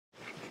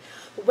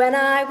When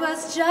I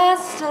was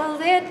just a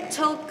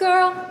little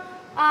girl,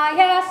 I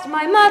asked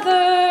my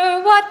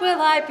mother, what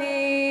will I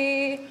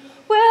be?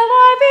 Will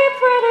I be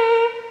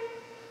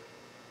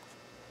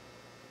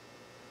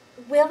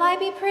pretty? Will I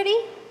be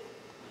pretty?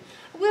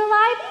 Will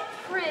I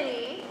be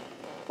pretty?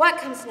 What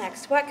comes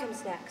next? What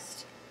comes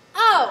next?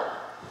 Oh,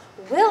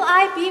 will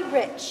I be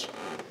rich?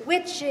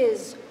 Which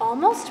is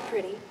almost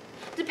pretty,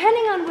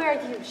 depending on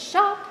where you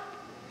shop.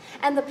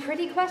 And the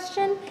pretty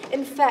question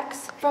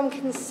infects from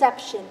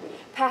conception,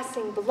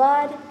 passing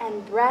blood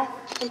and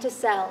breath into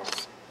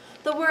cells.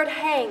 The word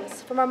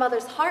hangs from our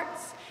mother's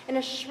hearts in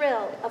a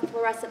shrill of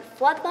fluorescent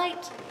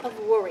floodlight of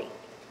worry.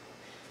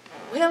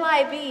 Will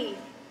I be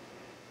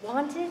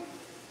wanted?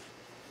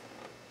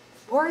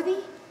 Worthy?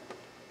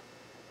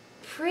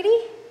 Pretty?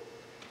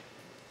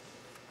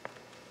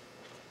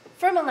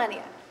 For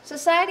millennia,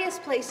 society has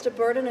placed a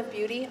burden of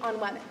beauty on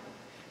women.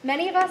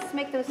 Many of us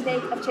make the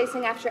mistake of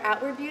chasing after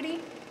outward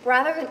beauty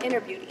rather than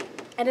inner beauty,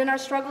 and in our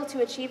struggle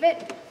to achieve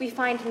it, we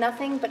find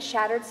nothing but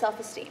shattered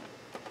self-esteem.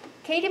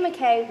 Katie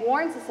McKay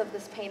warns us of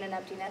this pain and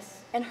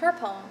emptiness in her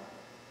poem,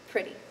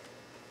 Pretty.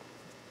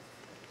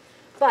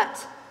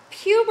 But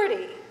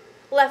puberty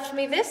left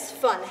me this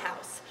fun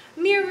house,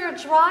 mirror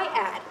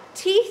dryad,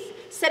 teeth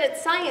set at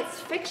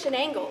science fiction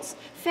angles,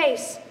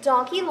 face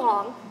donkey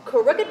long,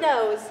 crooked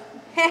nose,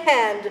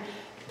 and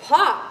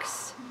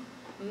pox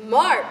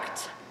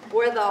marked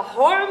where the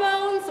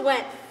hormones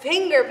went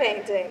finger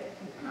painting.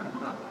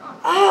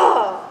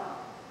 Oh,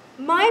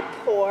 my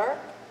poor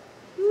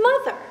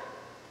mother.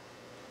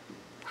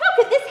 How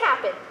could this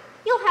happen?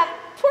 You'll have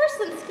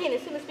porcelain skin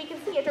as soon as we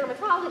can see a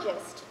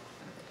dermatologist.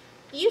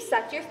 You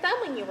sucked your thumb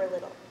when you were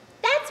little.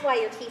 That's why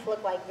your teeth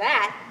look like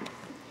that.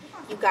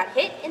 You got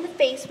hit in the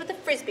face with a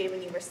frisbee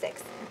when you were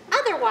 6.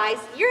 Otherwise,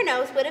 your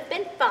nose would have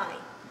been fine.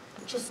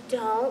 Just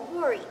don't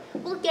worry.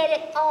 We'll get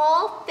it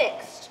all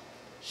fixed,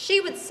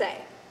 she would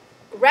say,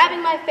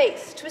 grabbing my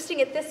face, twisting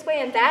it this way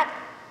and that,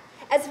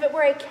 as if it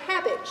were a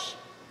cabbage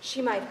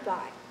she might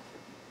buy.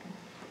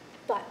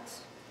 But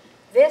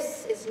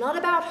this is not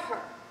about her.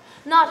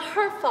 Not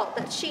her fault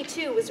that she,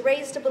 too, was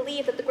raised to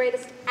believe that the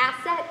greatest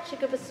asset she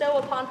could bestow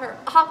upon her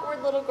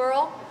awkward little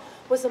girl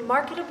was a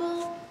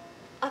marketable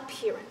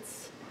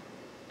appearance.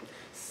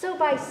 So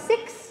by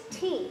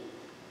 16,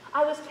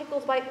 I was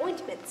tickled by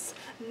ointments,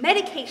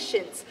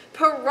 medications,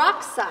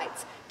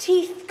 peroxides,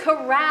 teeth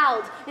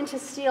corralled into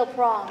steel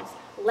prongs,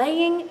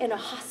 laying in a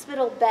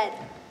hospital bed,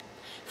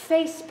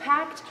 face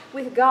packed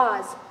with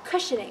gauze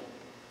cushioning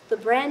the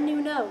brand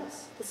new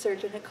nose the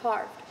surgeon had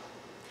carved.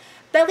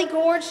 Belly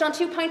gorged on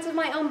 2 pints of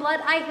my own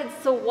blood I had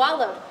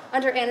swallowed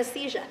under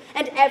anesthesia,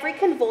 and every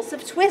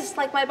convulsive twist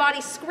like my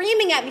body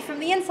screaming at me from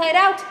the inside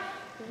out,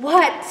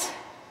 what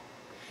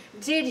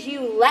did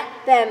you let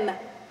them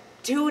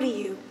do to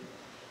you?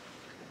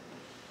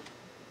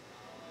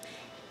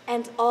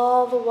 And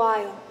all the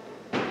while,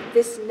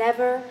 this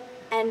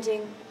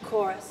never-ending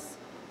chorus,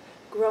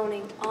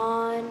 groaning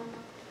on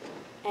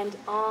and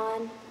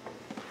on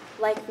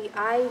like the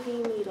IV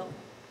needle,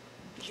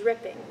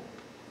 dripping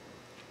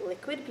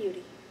liquid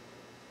beauty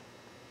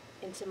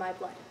into my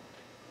blood.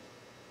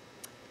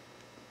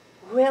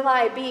 Will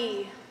I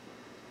be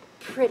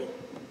pretty?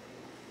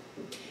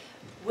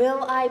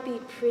 Will I be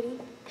pretty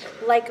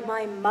like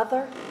my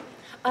mother,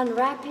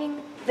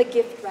 unwrapping the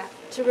gift wrap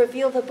to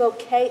reveal the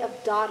bouquet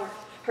of daughter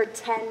her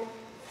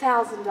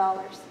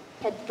 $10,000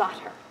 had bought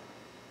her?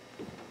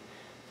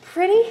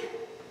 Pretty?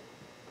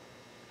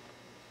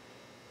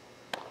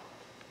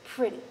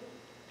 Pretty.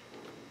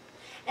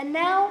 And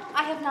now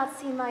I have not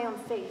seen my own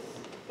face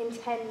in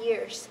 10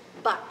 years,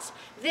 but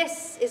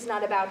this is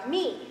not about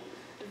me.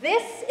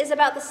 This is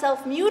about the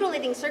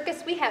self-mutilating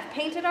circus we have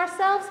painted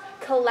ourselves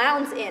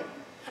clowns in,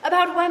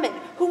 about women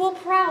who will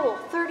prowl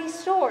 30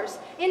 stores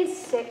in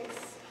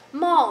 6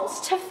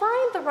 malls to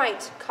find the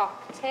right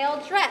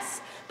cocktail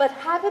dress, but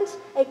haven't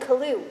a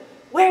clue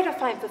where to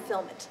find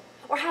fulfillment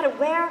or how to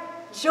wear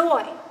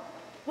joy,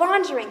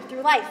 wandering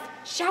through life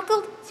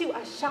shackled to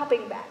a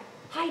shopping bag,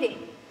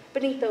 hiding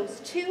beneath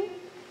those 2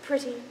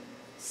 pretty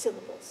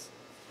syllables.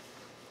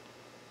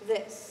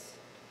 This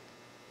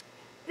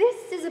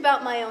is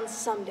about my own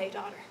someday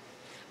daughter.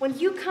 When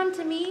you come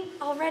to me,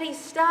 already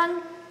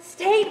stung,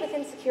 stayed with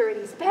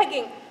insecurities,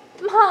 begging,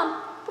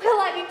 Mom, will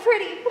I be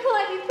pretty? Will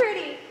I be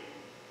pretty?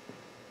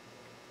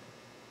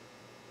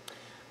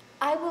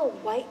 I will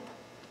wipe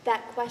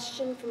that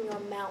question from your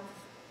mouth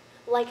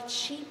like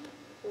cheap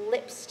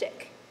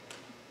lipstick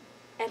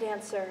and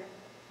answer,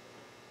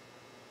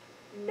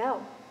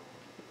 no.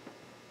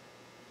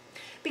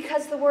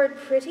 Because the word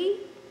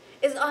pretty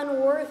is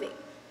unworthy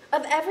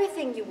of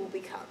everything you will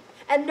become,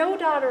 and no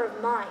daughter of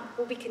mine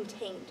will be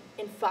contained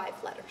in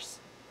 5 letters.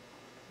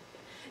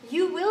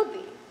 You will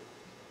be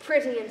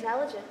pretty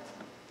intelligent,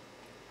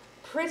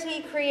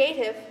 pretty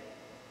creative,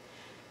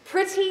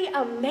 pretty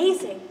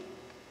amazing,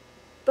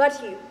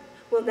 but you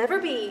will never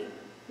be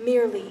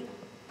merely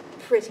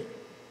pretty.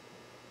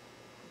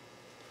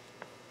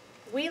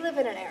 We live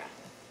in an era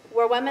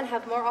where women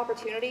have more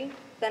opportunity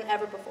than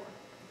ever before.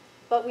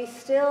 but we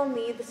still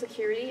need the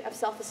security of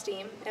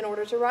self-esteem in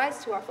order to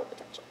rise to our full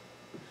potential.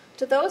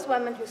 To those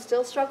women who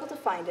still struggle to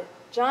find it,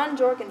 John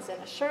Jorgensen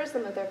assures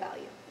them of their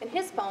value in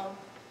his poem,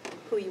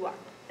 Who You Are.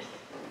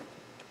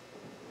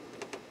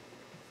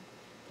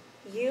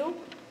 You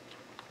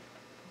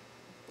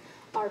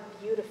are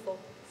beautiful,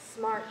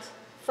 smart,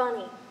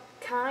 funny,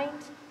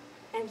 kind,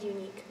 and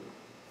unique.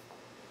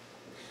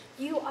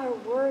 You are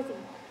worthy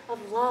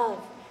of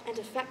love and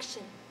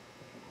affection.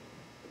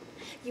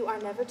 You are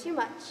never too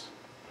much,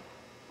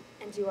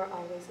 and you are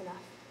always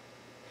enough.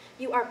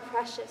 You are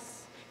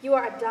precious. You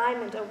are a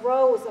diamond, a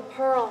rose, a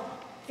pearl,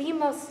 the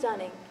most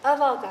stunning of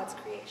all God's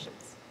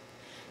creations.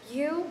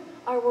 You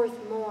are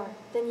worth more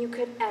than you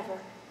could ever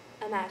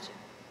imagine.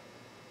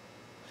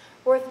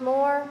 Worth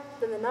more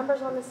than the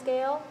numbers on the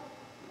scale,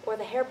 or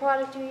the hair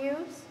product you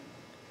use,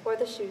 or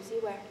the shoes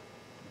you wear.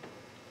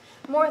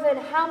 More than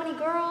how many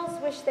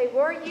girls wish they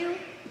were you,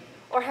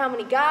 or how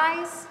many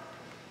guys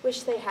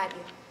wish they had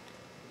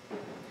you.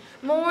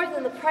 More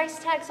than the price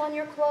tags on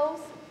your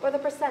clothes, or the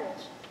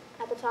percentage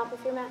at the top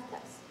of your math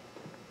test.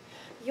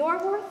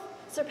 Your worth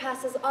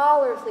surpasses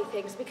all earthly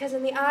things, because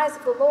in the eyes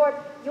of the Lord,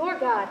 your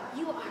God,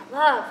 you are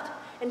loved,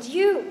 and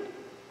you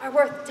are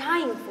worth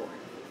dying for,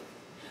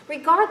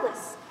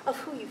 regardless of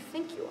who you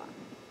think you are.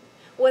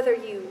 Whether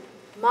you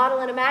model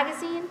in a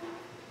magazine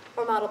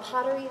or model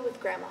pottery with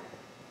grandma.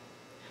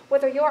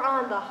 Whether you're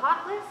on the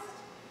hot list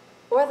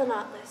or the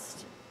not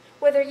list.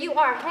 Whether you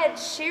are head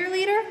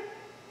cheerleader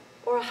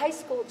or a high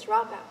school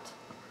dropout.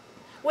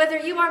 Whether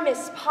you are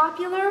Miss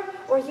Popular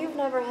or you've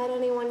never had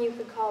anyone you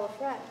could call a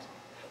friend.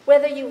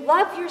 Whether you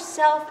love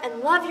yourself and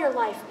love your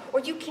life,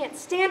 or you can't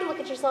stand to look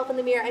at yourself in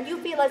the mirror and you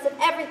feel as if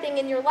everything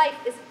in your life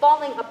is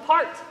falling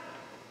apart.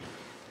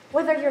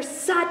 Whether you're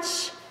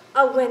such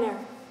a winner,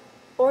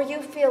 or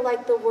you feel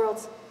like the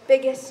world's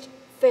biggest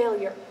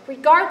failure,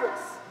 regardless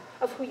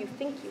of who you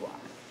think you are.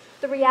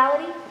 The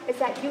reality is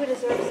that you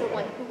deserve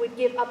someone who would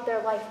give up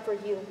their life for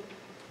you.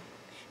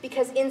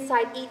 Because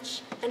inside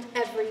each and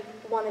every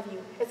one of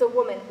you is a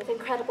woman with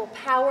incredible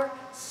power,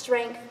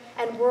 strength,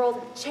 and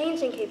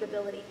world-changing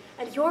capability.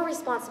 And your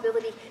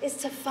responsibility is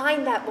to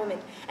find that woman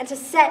and to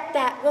set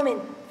that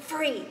woman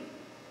free.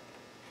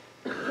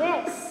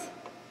 This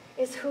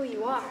is who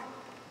you are.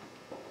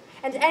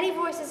 And any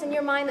voices in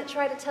your mind that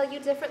try to tell you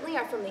differently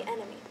are from the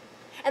enemy.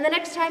 And the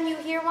next time you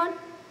hear one,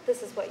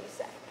 this is what you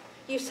say.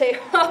 You say,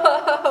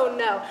 oh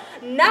no,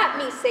 not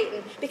me,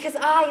 Satan, because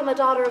I am a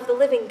daughter of the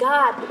living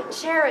God,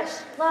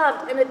 cherished,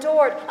 loved, and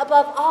adored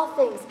above all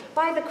things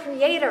by the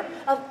Creator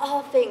of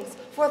all things,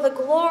 for the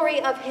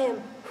glory of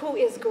Him who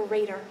is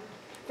greater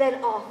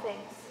than all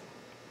things.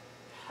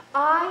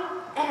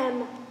 I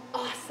am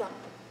awesome.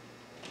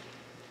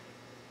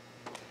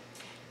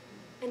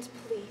 And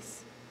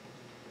please,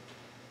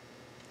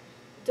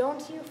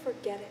 don't you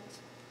forget it.